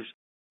lose,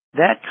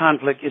 that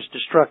conflict is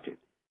destructive.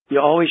 You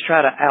always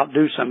try to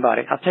outdo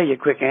somebody. I'll tell you a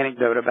quick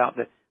anecdote about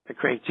the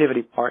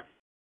creativity part.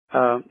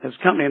 There's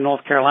a company in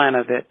North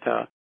Carolina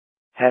that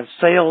has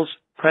sales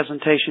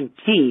presentation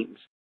teams.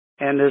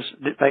 And there's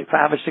like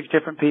 5 or 6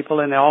 different people,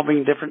 and they all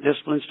bring different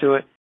disciplines to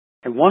it.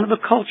 And one of the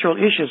cultural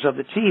issues of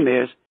the team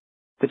is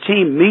the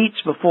team meets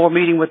before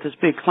meeting with this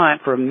big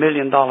client for $1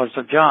 million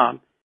a job.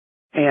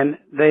 And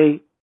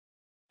they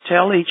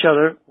tell each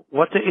other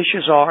what the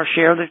issues are,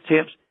 share their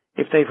tips.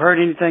 If they've heard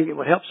anything that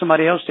would help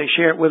somebody else, they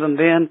share it with them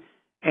then.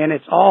 And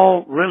it's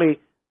all really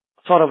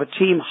sort of a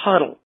team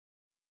huddle.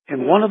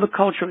 And one of the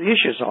cultural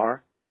issues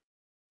are,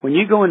 when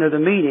you go into the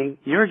meeting,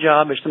 your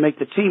job is to make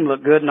the team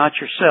look good, not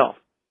yourself.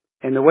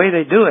 And the way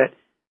they do it,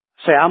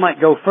 say I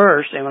might go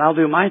first, and when I'll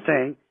do my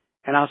thing,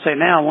 and I'll say,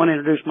 now I want to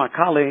introduce my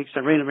colleague,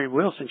 Serena Marie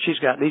Wilson. She's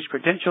got these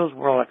credentials,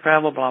 where all I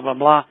travel, blah, blah,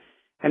 blah.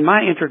 And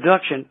my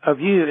introduction of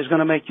you is going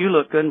to make you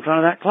look good in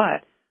front of that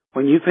client.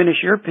 When you finish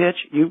your pitch,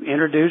 you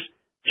introduce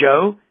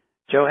Joe.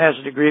 Joe has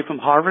a degree from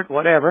Harvard,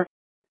 whatever.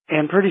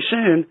 And pretty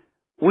soon,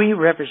 we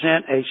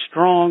represent a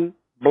strong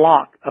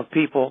block of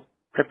people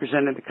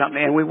representing the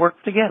company, and we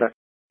work together.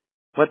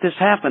 But this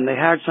happened. They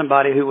hired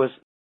somebody who was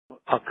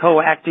a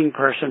co-acting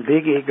person,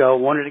 big ego,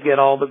 wanted to get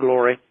all the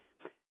glory.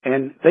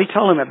 And they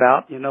told him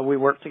about, you know, we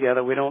work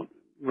together. We don't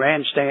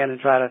grandstand and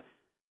try to,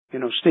 you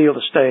know, steal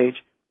the stage.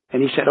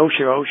 And he said, oh,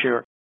 sure, oh,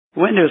 sure. He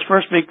went into his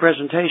first big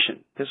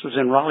presentation. This was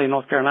in Raleigh,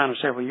 North Carolina,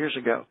 several years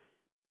ago.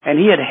 And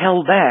he had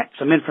held back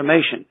some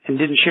information and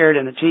didn't share it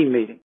in the team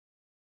meeting.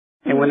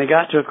 And when they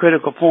got to a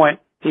critical point,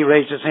 he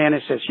raised his hand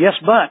and says, yes,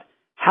 but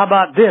how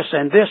about this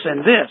and this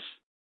and this?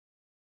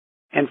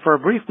 And for a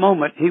brief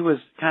moment, he was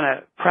kind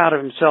of proud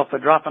of himself for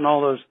dropping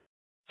all those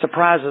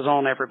surprises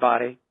on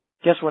everybody.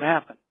 Guess what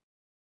happened?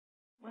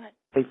 What?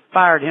 They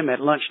fired him at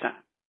lunchtime.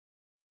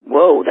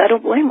 Whoa, I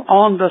don't blame him.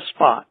 On the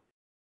spot.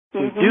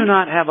 We do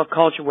not have a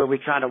culture where we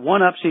try to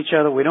one-up each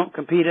other. We don't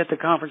compete at the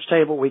conference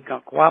table. We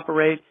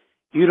cooperate.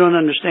 You don't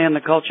understand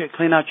the culture.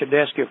 Clean out your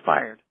desk, you're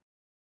fired.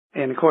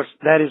 And, of course,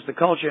 that is the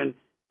culture. And,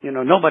 you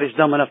know, nobody's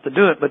dumb enough to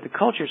do it. But the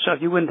culture stuff,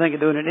 you wouldn't think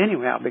of doing it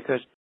anyhow, because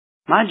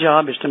my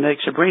job is to make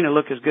Sabrina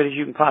look as good as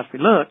you can possibly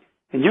look,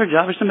 and your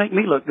job is to make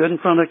me look good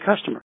in front of the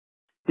customer.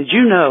 Did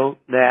you know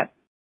that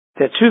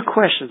there are 2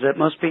 questions that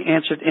must be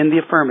answered in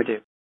the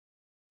affirmative,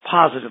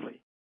 positively,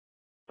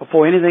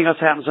 before anything else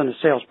happens in the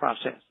sales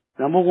process?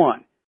 Number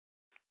 1,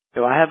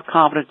 do I have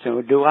confidence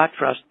or do I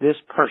trust this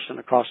person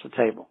across the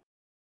table?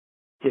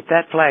 If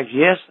that flags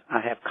yes,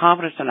 I have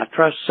confidence and I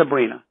trust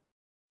Sabrina.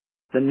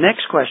 The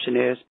next question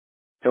is,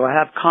 do I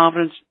have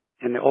confidence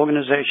in the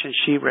organization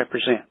she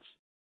represents?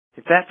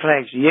 If that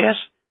flags yes,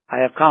 I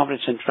have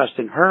confidence and trust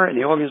in her and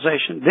the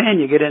organization, then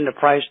you get into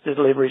price,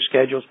 delivery,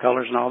 schedules,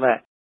 colors, and all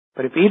that.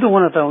 But if either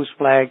one of those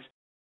flags,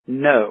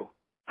 no,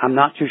 I'm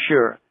not too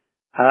sure.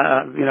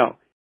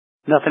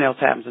 Nothing else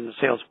happens in the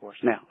sales force.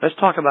 Now, let's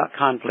talk about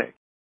conflict.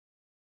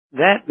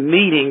 That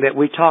meeting that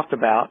we talked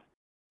about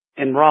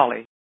in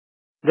Raleigh,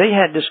 they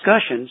had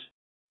discussions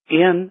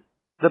in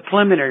the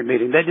preliminary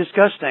meeting. They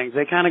discussed things.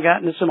 They kind of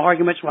got into some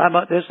arguments. Well, how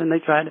about this? And they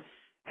tried,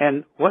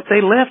 and what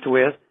they left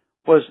with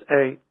was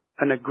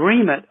an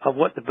agreement of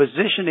what the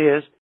position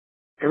is.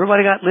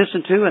 Everybody got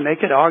listened to, and they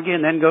could argue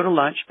and then go to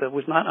lunch, but it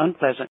was not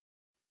unpleasant.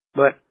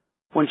 But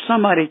when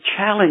somebody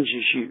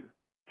challenges you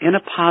in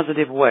a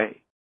positive way,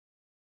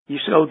 you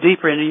go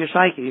deeper into your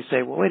psyche. You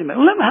say, well, wait a minute.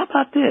 Well, how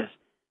about this?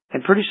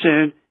 And pretty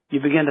soon, you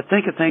begin to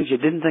think of things you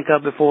didn't think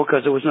of before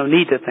because there was no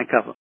need to think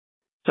of them.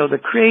 So the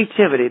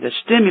creativity, the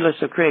stimulus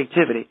of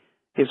creativity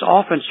is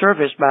often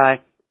surfaced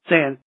by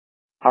saying,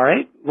 all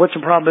right, what's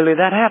the probability of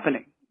that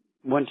happening?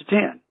 1 to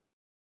 10.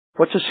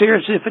 What's the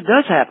serious if it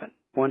does happen?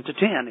 1 to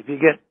 10. If you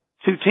get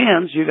 2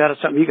 10s, you got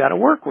something you got to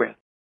work with.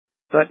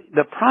 But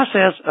the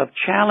process of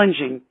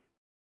challenging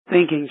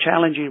thinking,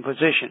 challenging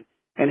position,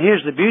 and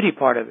here's the beauty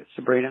part of it,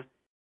 Sabrina.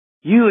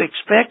 You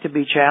expect to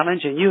be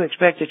challenged and you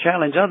expect to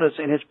challenge others,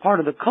 and it's part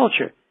of the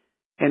culture.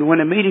 And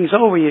when a meeting's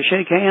over, you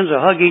shake hands or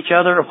hug each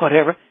other or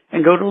whatever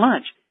and go to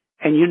lunch.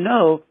 And you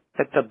know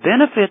that the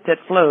benefit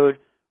that flowed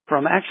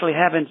from actually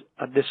having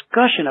a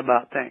discussion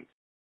about things.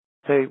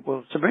 Say,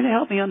 well, Sabrina,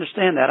 help me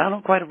understand that. I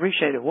don't quite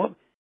appreciate it.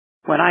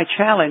 When I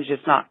challenge,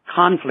 it's not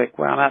conflict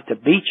where I'm out to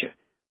beat you.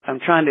 I'm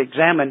trying to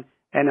examine,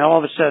 and all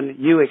of a sudden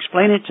you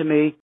explain it to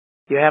me,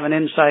 you have an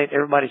insight,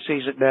 everybody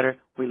sees it better,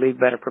 we leave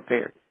better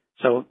prepared.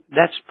 So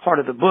that's part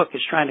of the book,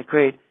 is trying to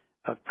create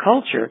a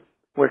culture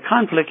where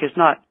conflict is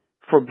not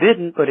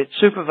forbidden, but it's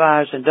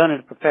supervised and done in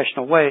a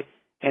professional way,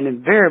 and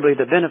invariably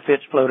the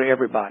benefits flow to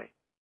everybody.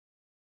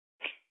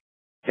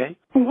 Okay?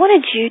 I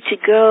wanted you to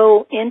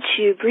go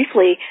into,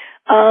 briefly,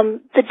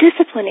 the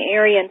discipline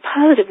area and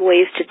positive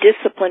ways to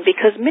discipline,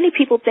 because many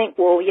people think,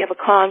 well, you have a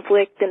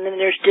conflict and then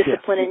there's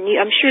discipline, and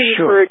I'm sure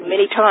you've heard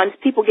many times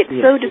people get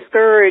so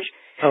discouraged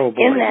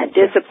in that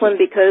discipline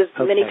because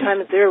many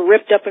times they're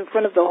ripped up in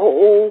front of the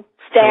whole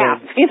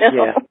staff,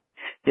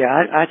 Yeah,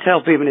 I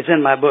tell people, and it's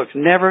in my books,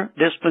 never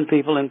discipline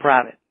people in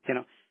private,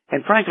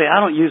 And frankly, I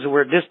don't use the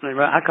word discipline.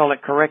 I call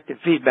it corrective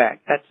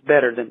feedback. That's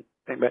better than,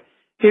 but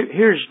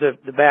here's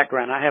the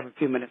background. I have a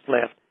few minutes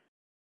left.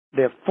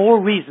 There are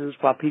 4 reasons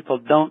why people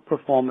don't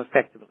perform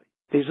effectively.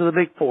 These are the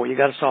big 4. You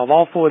got to solve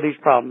all 4 of these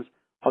problems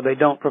or they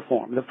don't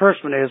perform. The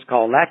first one is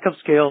called lack of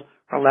skill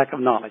or lack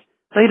of knowledge.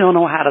 They don't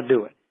know how to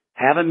do it,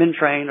 haven't been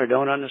trained, or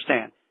don't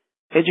understand.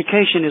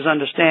 Education is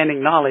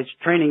understanding knowledge,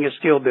 training is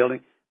skill building,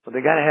 so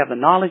they got to have the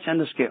knowledge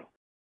and the skill.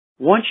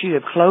 Once you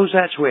have closed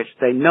that switch,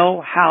 they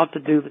know how to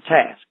do the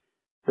task.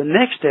 The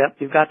next step,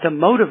 you've got to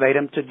motivate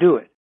them to do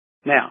it.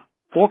 Now,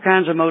 4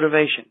 kinds of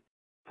motivation,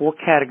 4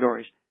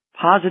 categories.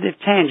 Positive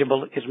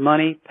tangible is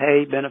money,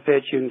 pay,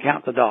 benefits. You can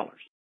count the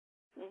dollars.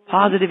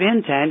 Positive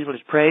intangible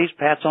is praise,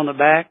 pats on the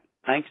back,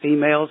 thanks,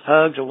 emails,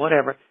 hugs, or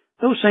whatever.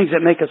 Those things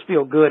that make us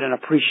feel good and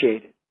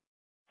appreciated.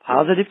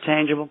 Positive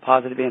tangible,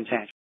 positive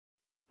intangible.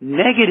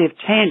 Negative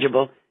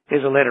tangible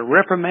is a letter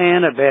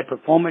reprimand, a bad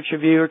performance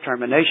review, or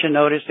termination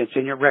notice. It's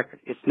in your record.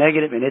 It's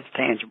negative and it's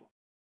tangible.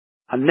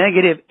 A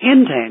negative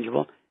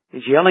intangible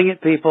is yelling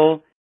at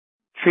people,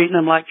 treating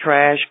them like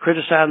trash,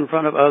 criticizing in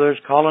front of others,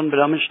 calling them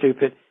dumb and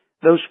stupid.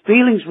 Those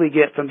feelings we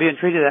get from being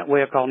treated that way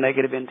are called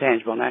negative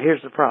intangible. Now,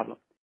 here's the problem.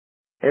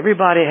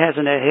 Everybody has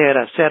in their head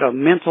a set of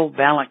mental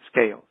balance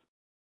scales.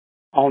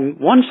 On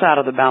one side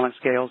of the balance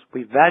scales,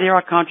 we value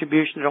our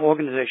contribution to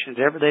organizations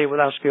every day with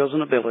our skills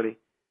and ability.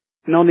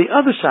 And on the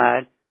other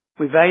side,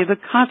 we value the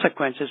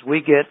consequences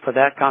we get for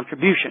that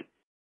contribution.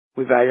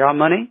 We value our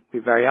money. We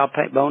value our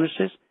pay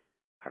bonuses,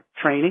 our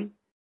training.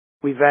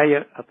 We value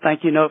a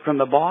thank you note from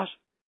the boss.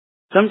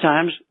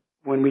 Sometimes,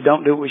 when we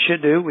don't do what we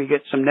should do, we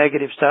get some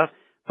negative stuff.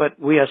 But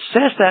we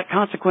assess that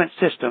consequence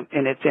system,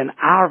 and it's in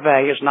our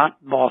values, not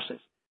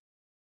bosses.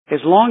 As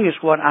long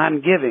as what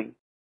I'm giving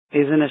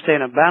is in a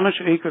state of balance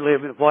or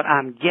equilibrium with what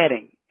I'm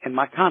getting and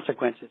my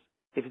consequences,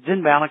 if it's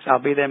in balance,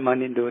 I'll be there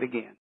Monday and do it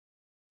again.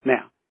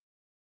 Now,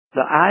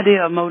 the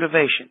idea of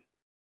motivation,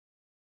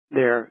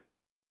 their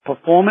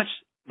performance,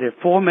 there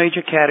are 4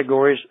 major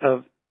categories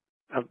of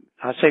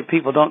I say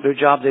people don't do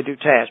jobs, they do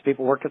tasks.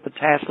 People work at the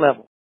task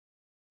level.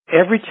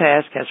 Every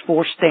task has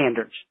 4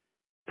 standards.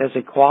 There's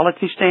a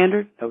quality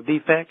standard, no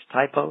defects,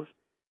 typos.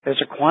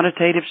 There's a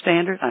quantitative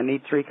standard, I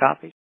need 3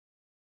 copies.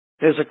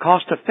 There's a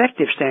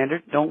cost-effective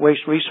standard, don't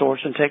waste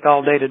resources and take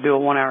all day to do a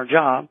 1-hour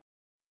job.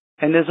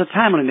 And there's a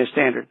timeliness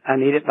standard, I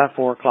need it by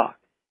 4 o'clock.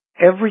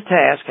 Every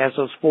task has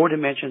those 4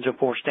 dimensions or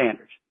 4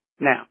 standards.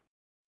 Now,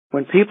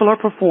 when people are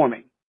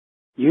performing,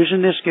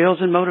 using their skills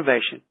and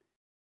motivation,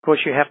 of course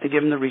you have to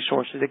give them the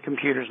resources, the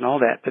computers and all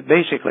that, but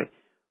basically,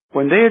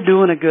 when they're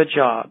doing a good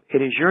job,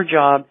 it is your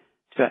job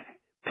to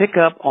pick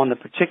up on the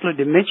particular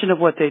dimension of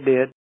what they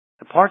did,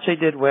 the parts they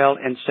did well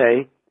and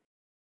say,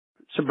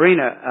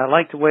 Sabrina, I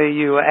like the way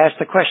you asked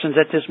the questions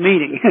at this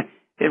meeting.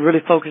 It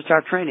really focused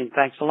our training.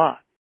 Thanks a lot.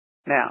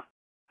 Now,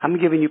 I'm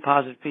giving you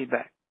positive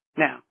feedback.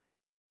 Now,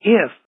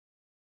 if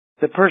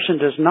the person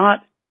does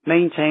not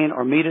maintain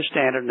or meet a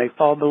standard and they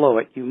fall below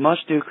it, you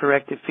must do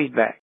corrective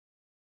feedback.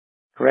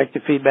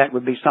 Corrective feedback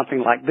would be something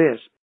like this.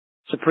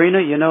 Sabrina,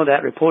 you know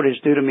that report is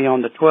due to me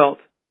on the 12th.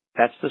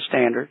 That's the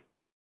standard.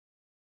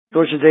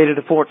 Towards the date of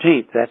the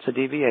 14th. That's a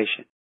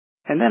deviation.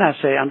 And then I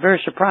say, I'm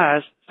very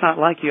surprised. It's not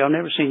like you. I've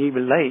never seen you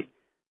be late.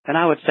 And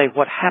I would say,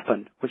 what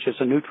happened? Which is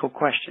a neutral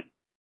question.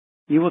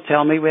 You will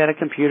tell me we had a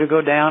computer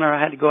go down, or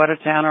I had to go out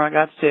of town, or I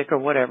got sick, or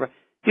whatever.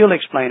 You'll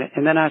explain it.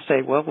 And then I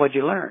say, well, what'd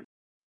you learn?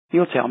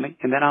 You'll tell me.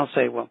 And then I'll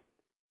say, well,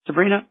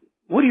 Sabrina,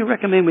 what do you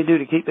recommend we do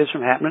to keep this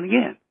from happening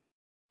again?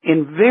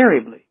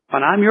 Invariably,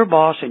 when I'm your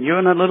boss and you're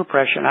under a little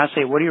pressure and I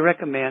say, what do you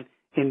recommend?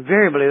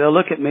 Invariably, they'll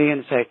look at me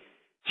and say,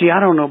 gee, I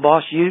don't know,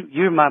 boss.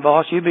 You're my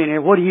boss. You've been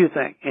here. What do you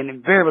think? And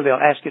invariably, they'll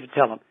ask you to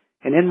tell them.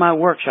 And in my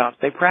workshops,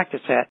 they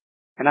practice that.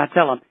 And I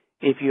tell them,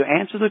 if you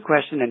answer the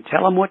question and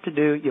tell them what to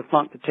do, you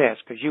flunk the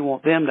test because you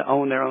want them to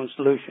own their own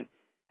solution.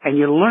 And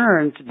you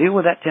learn to deal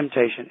with that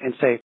temptation and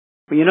say,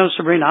 well, you know,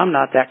 Sabrina, I'm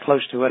not that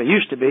close to it. I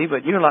used to be,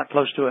 but you're a lot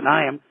closer to it than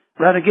I am.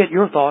 Rather get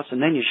your thoughts,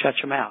 and then you shut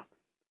them out.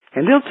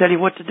 And they'll tell you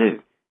what to do.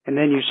 And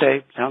then you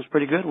say, sounds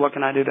pretty good. What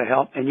can I do to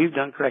help? And you've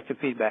done corrective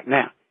feedback.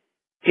 Now,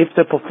 if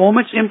the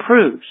performance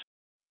improves,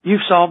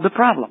 you've solved the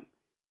problem.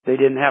 They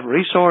didn't have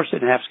resource,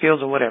 didn't have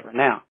skills or whatever.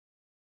 Now,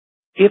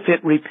 if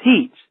it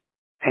repeats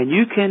and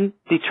you can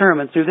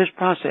determine through this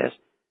process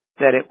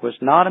that it was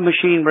not a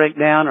machine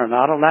breakdown or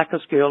not a lack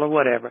of skill or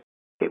whatever,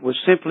 it was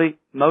simply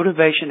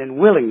motivation and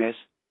willingness,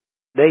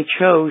 they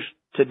chose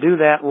to do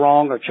that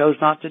wrong or chose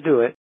not to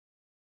do it,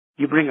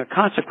 you bring a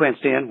consequence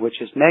in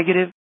which is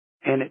negative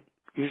and it's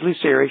usually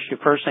serious. Your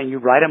first thing, you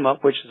write them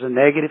up, which is a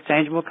negative,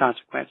 tangible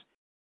consequence,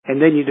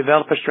 and then you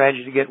develop a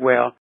strategy to get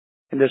well.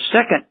 And the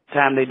second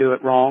time they do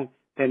it wrong,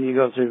 then you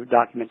go through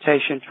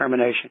documentation,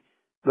 termination.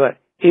 But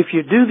if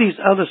you do these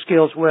other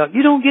skills well,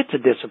 you don't get to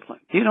discipline.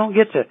 You don't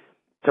get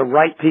to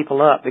write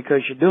people up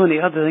because you're doing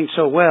the other things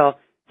so well,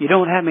 you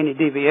don't have many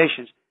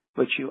deviations.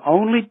 But you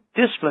only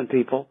discipline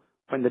people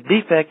when the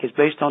defect is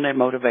based on their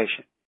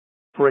motivation.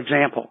 For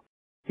example,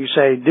 you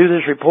say, do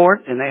this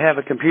report, and they have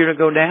a computer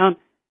go down.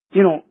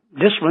 You don't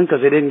discipline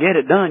because they didn't get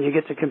it done. You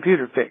get the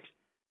computer fixed.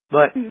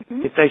 But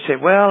if they say,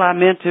 well, I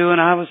meant to, and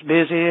I was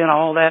busy and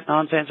all that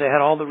nonsense, they had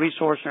all the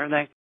resources and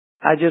everything,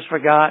 I just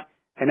forgot,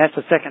 and that's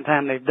the second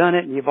time they've done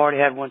it, and you've already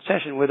had one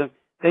session with them,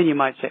 then you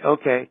might say,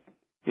 okay,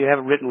 you have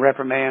a written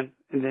reprimand,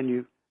 and then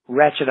you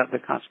ratchet up the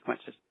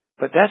consequences.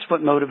 But that's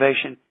what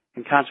motivation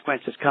and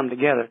consequences come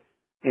together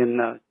in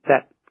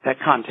that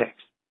context.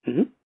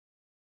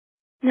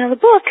 Now, the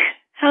book,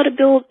 How to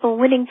Build a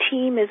Winning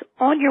Team, is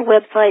on your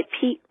website,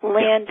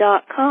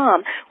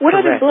 PeteLand.com. What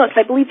other books?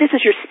 I believe this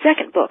is your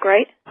second book,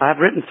 right? I've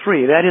written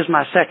 3. That is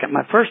my second.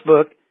 My first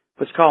book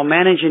was called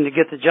Managing to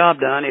Get the Job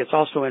Done. It's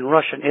also in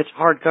Russian. It's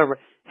hardcover,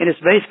 and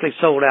it's basically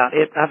sold out.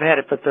 I've had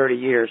it for 30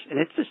 years, and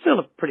it's still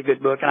a pretty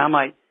good book, and I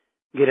might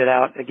get it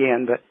out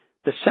again. But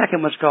the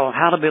second was called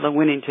How to Build a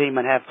Winning Team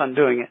and Have Fun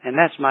Doing It, and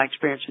that's my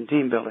experience in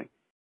team building.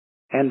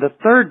 And the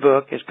third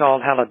book is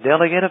called How to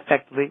Delegate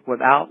Effectively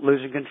Without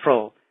Losing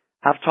Control.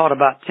 I've taught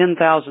about 10,000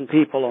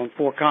 people on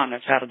 4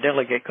 continents how to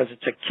delegate because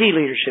it's a key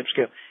leadership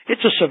skill.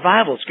 It's a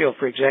survival skill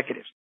for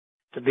executives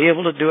to be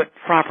able to do it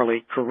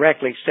properly,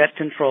 correctly, set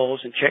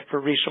controls and check for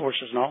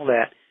resources and all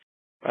that.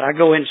 But I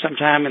go in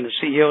sometime and the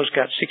CEO's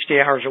got 60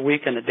 hours a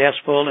week and the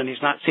desk full and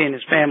he's not seeing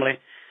his family.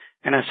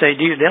 And I say,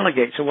 do you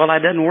delegate? So, well, I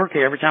doesn't work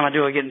here. Every time I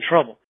do, I get in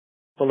trouble.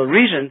 Well, the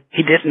reason,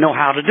 he didn't know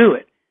how to do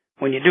it.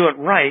 When you do it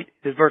right,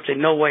 there's virtually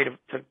no way to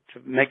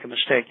make a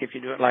mistake if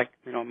you do it like,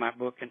 my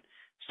book and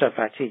stuff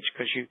I teach,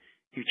 because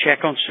you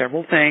check on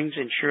several things,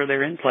 ensure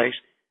they're in place,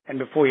 and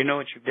before you know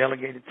it, you've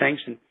delegated things.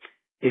 And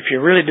if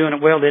you're really doing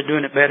it well, they're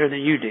doing it better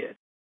than you did.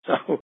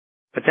 So,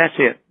 but that's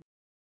it.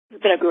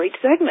 It's been a great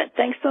segment.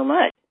 Thanks so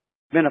much.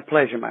 It's been a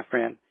pleasure, my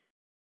friend.